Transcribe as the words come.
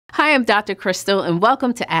Hi, I'm Dr. Crystal, and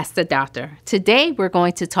welcome to Ask the Doctor. Today, we're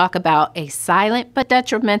going to talk about a silent but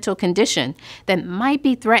detrimental condition that might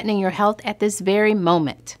be threatening your health at this very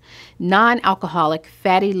moment: non-alcoholic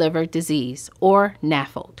fatty liver disease, or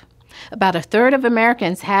NAFLD. About a third of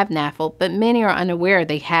Americans have NAFLD, but many are unaware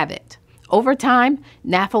they have it. Over time,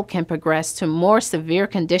 NAFLD can progress to more severe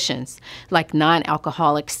conditions like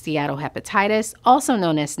non-alcoholic steatohepatitis, also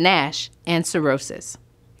known as NASH, and cirrhosis.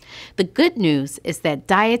 The good news is that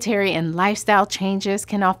dietary and lifestyle changes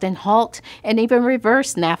can often halt and even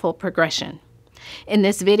reverse NAFLD progression. In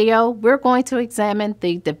this video, we're going to examine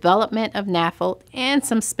the development of NAFLD and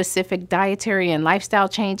some specific dietary and lifestyle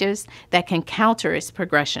changes that can counter its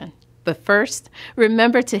progression. But first,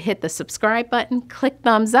 remember to hit the subscribe button, click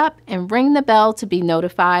thumbs up, and ring the bell to be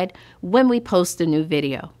notified when we post a new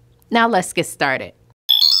video. Now let's get started.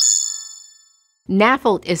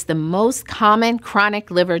 NAFLD is the most common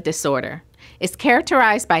chronic liver disorder. It's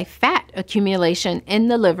characterized by fat accumulation in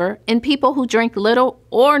the liver in people who drink little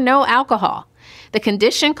or no alcohol. The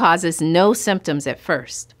condition causes no symptoms at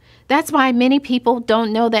first. That's why many people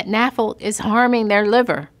don't know that NAFLD is harming their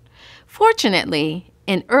liver. Fortunately,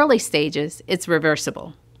 in early stages, it's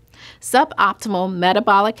reversible. Suboptimal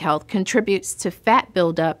metabolic health contributes to fat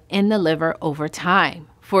buildup in the liver over time.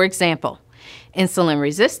 For example, insulin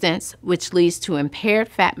resistance, which leads to impaired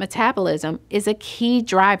fat metabolism, is a key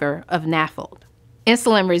driver of NAFLD.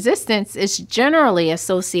 Insulin resistance is generally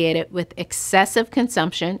associated with excessive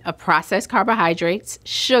consumption of processed carbohydrates,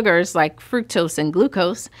 sugars like fructose and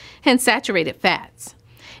glucose, and saturated fats.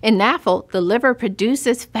 In NAFLD, the liver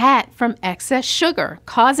produces fat from excess sugar,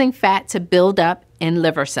 causing fat to build up in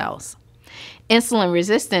liver cells. Insulin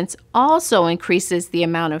resistance also increases the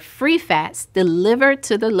amount of free fats delivered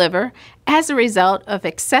to the liver as a result of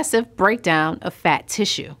excessive breakdown of fat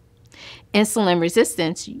tissue. Insulin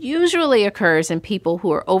resistance usually occurs in people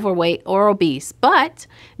who are overweight or obese, but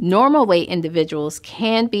normal weight individuals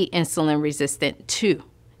can be insulin resistant too.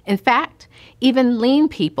 In fact, even lean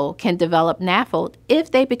people can develop NAFLD if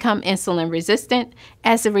they become insulin resistant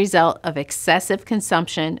as a result of excessive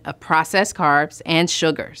consumption of processed carbs and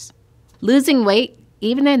sugars. Losing weight,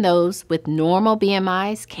 even in those with normal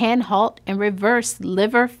BMIs, can halt and reverse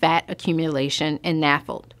liver fat accumulation in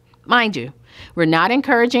NAFLD. Mind you, we're not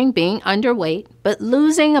encouraging being underweight, but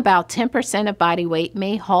losing about 10% of body weight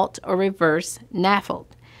may halt or reverse NAFLD.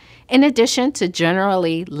 In addition to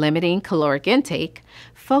generally limiting caloric intake,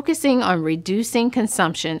 focusing on reducing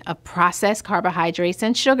consumption of processed carbohydrates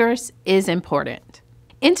and sugars is important.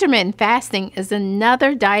 Intermittent fasting is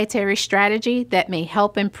another dietary strategy that may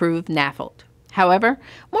help improve NAFLD. However,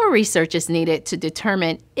 more research is needed to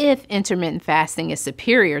determine if intermittent fasting is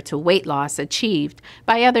superior to weight loss achieved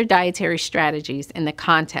by other dietary strategies in the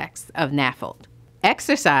context of NAFLD.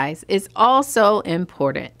 Exercise is also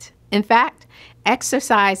important. In fact,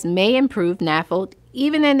 exercise may improve NAFLD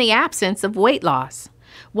even in the absence of weight loss.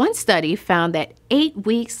 One study found that 8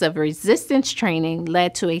 weeks of resistance training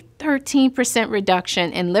led to a 13%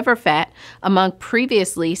 reduction in liver fat among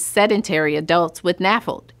previously sedentary adults with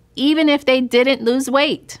NAFLD, even if they didn't lose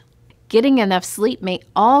weight. Getting enough sleep may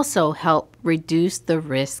also help reduce the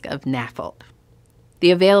risk of NAFLD.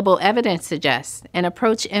 The available evidence suggests an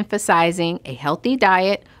approach emphasizing a healthy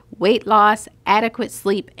diet, weight loss, adequate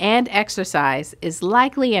sleep, and exercise is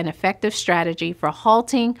likely an effective strategy for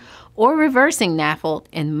halting or reversing NAFLD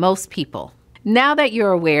in most people. Now that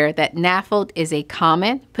you're aware that NAFLD is a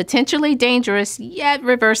common, potentially dangerous, yet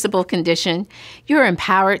reversible condition, you're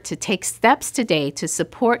empowered to take steps today to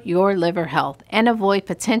support your liver health and avoid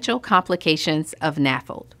potential complications of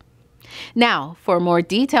NAFLD. Now, for a more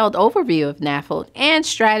detailed overview of NAFLD and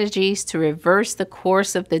strategies to reverse the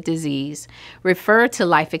course of the disease, refer to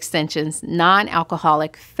Life Extension's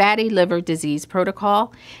non-alcoholic fatty liver disease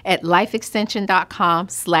protocol at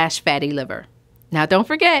lifeextension.com/fattyliver. Now, don't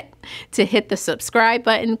forget to hit the subscribe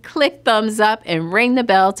button, click thumbs up, and ring the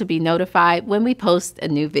bell to be notified when we post a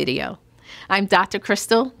new video. I'm Dr.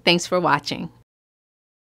 Crystal. Thanks for watching.